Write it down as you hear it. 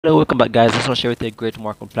Hello, welcome back, guys. This will share with you a great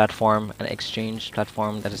market platform, an exchange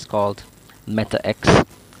platform that is called Metaex.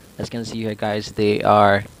 As you can see here, guys, they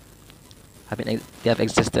have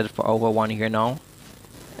existed for over 1 year now.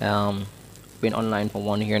 Um, been online for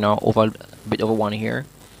 1 year now, over a bit over 1 year.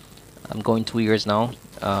 I'm going 2 years now.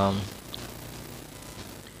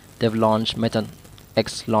 They've launched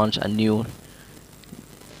Metaex launched a new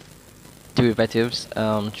derivatives,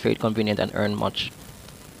 trade convenient and earn much.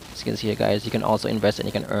 As you can see here, guys, you can also invest and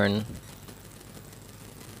you can earn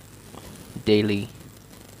daily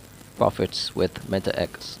profits with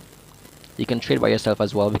Metaex. You can trade by yourself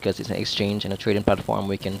as well because it's an exchange and a trading platform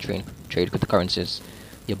where you can trade with the currencies.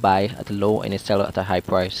 You buy at a low and you sell at a high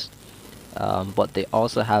price. But they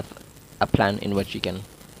also have a plan in which you can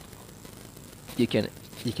you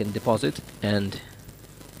can deposit, and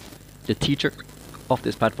the teacher of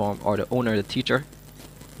this platform, or the owner, the teacher,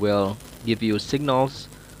 will give you signals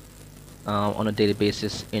on a daily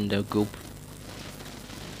basis in the group,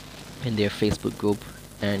 in their Facebook group,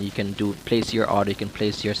 and you can place your order, you can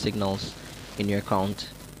place your signals in your account,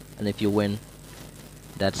 and if you win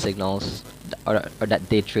that signals or that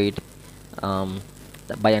day trade,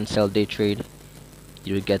 that buy and sell day trade,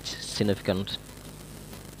 you will get significant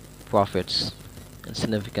profits and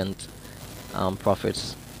significant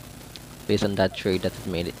profits based on that trade that it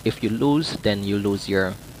made. If you lose, then you lose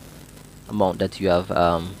your amount that you have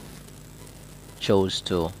chose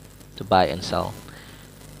to buy and sell.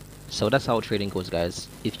 So that's how trading goes, guys.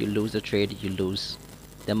 If you lose the trade, you lose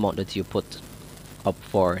the amount that you put up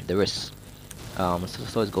for the risk.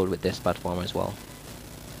 So it's good with this platform as well.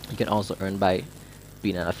 You can also earn by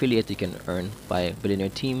being an affiliate. You can earn by building your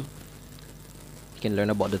team. You can learn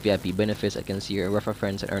about the VIP benefits. I can see your refer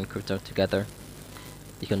friends and earn crypto together.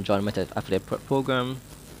 You can join Meta affiliate program.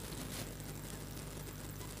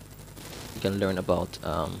 You can learn about.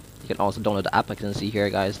 You can also download the app. I can see here,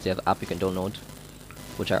 guys. They have an app you can download,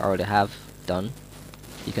 which I already have done.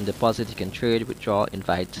 You can deposit, you can trade, withdraw,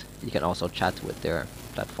 invite. You can also chat with their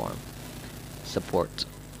platform support.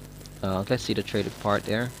 Let's see the trading part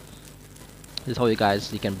there. This is how you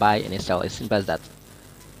can buy and sell. It's simple as that.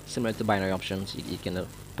 Similar to binary options, you can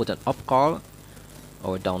put an up call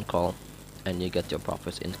or a down call, and you get your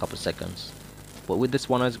profits in a couple seconds. But with this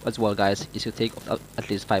one as well, guys, it should take at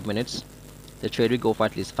least 5 minutes. The trade will go for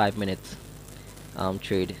at least 5 minutes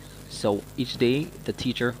trade. So each day, the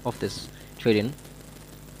teacher of this trading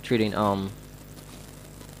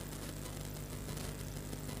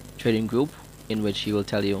group, in which he will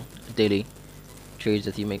tell you daily trades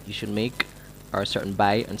that you should make, are certain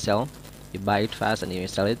buy and sell. You buy it fast and you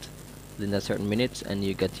sell it within a certain minutes, and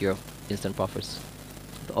you get your instant profits.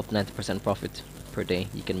 Up 90% profit per day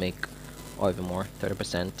you can make, or even more,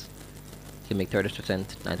 30%. You can make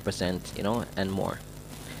 30%, 90%, and more,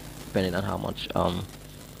 depending on how much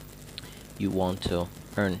you want to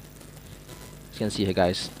earn. As you can see here,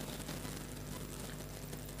 guys,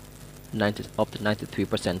 up to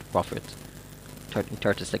 93% profit in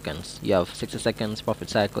 30 seconds. You have 60 seconds profit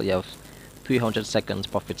cycle, you have 300 seconds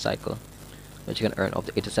profit cycle, which you can earn up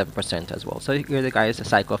to 87% as well. So here, the guys, a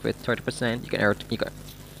cycle of it, 30%.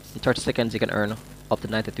 In 30 seconds you can earn up to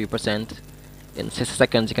 93%. In 60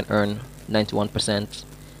 seconds you can earn 91%.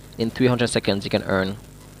 In 300 seconds you can earn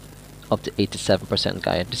up to 87%,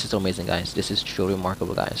 guys. This is amazing, guys. This is truly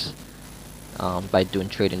remarkable, guys. By doing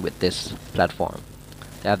trading with this platform.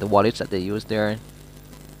 They have the wallets that they use there.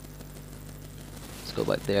 Let's go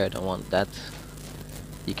back there. I don't want that.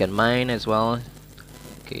 You can mine as well.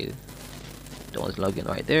 Okay, don't want to log in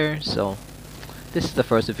right there. So this is the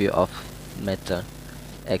first review of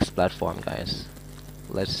Metaex platform, guys.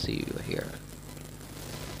 Let's see here.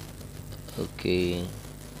 Okay,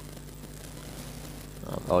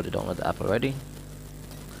 I've already downloaded the app already.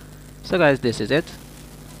 So, guys, this is it.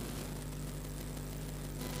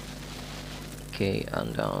 Okay,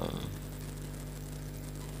 and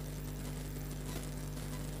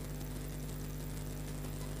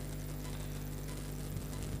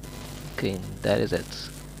okay, that is it.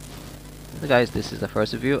 So, guys, this is the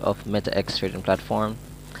first review of Metaex trading platform,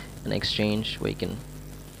 an exchange where you can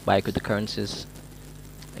buy cryptocurrencies,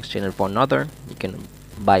 exchange it for another. You can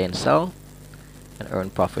buy and sell and earn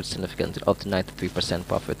profits significantly, up to 93%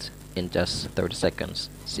 profit in just 30 seconds.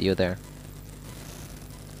 See you there.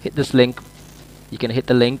 Hit this link. You can hit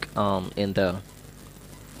the link in the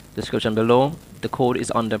description below. The code is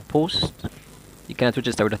on the post. You cannot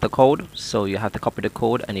register with the code, so you have to copy the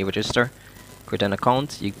code and you register. Create an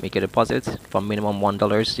account. You make a deposit from minimum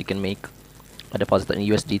 $1. You can make a deposit in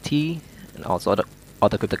USDT and also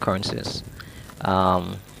other cryptocurrencies.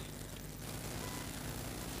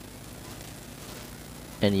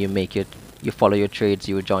 And you make it you follow your trades,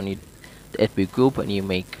 you join the FB group, and you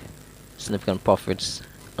make significant profits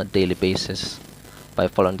on a daily basis by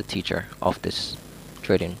following the teacher of this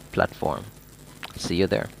trading platform. See you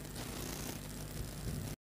there.